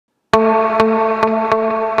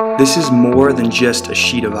This is more than just a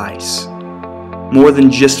sheet of ice, more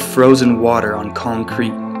than just frozen water on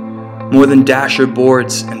concrete, more than dasher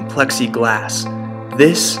boards and plexiglass.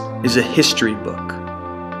 This is a history book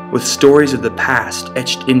with stories of the past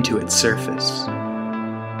etched into its surface.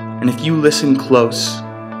 And if you listen close,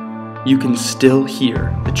 you can still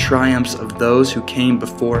hear the triumphs of those who came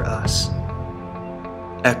before us,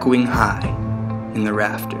 echoing high in the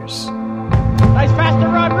rafters. Nice pass to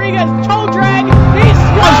Rodriguez, toe drag, he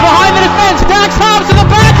scores! Behind the defense, Dax Hobbs to the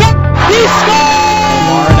back, he scores!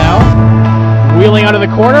 O'Mara now, wheeling out of the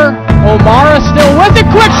corner, O'Mara still with it,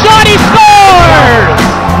 quick shot, he scores!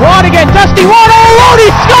 Watt again, Dusty Watt all alone, he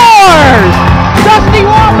scores! Dusty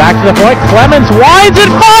Watt! Back to the point, Clemens winds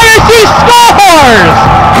and fires, he scores!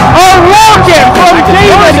 A rocket from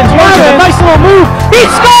David Clemens! Nice little move, he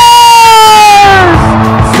scores!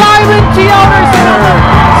 Simon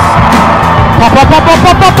Teoderson!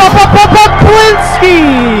 Poplinsky!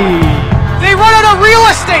 They run out of real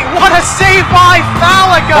estate! What a save by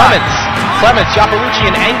Falaga! Clemens, Iapalucci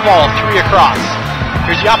and Engvall 3 across.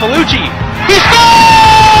 Here's Iapalucci. He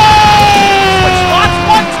scores! Spots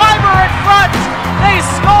one-timer in front! They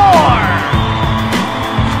score!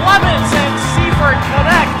 Clemens and Seifert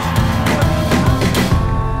connect.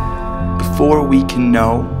 Before we can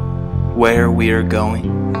know where we are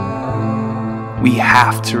going, we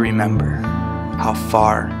have to remember how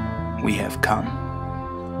far we have come.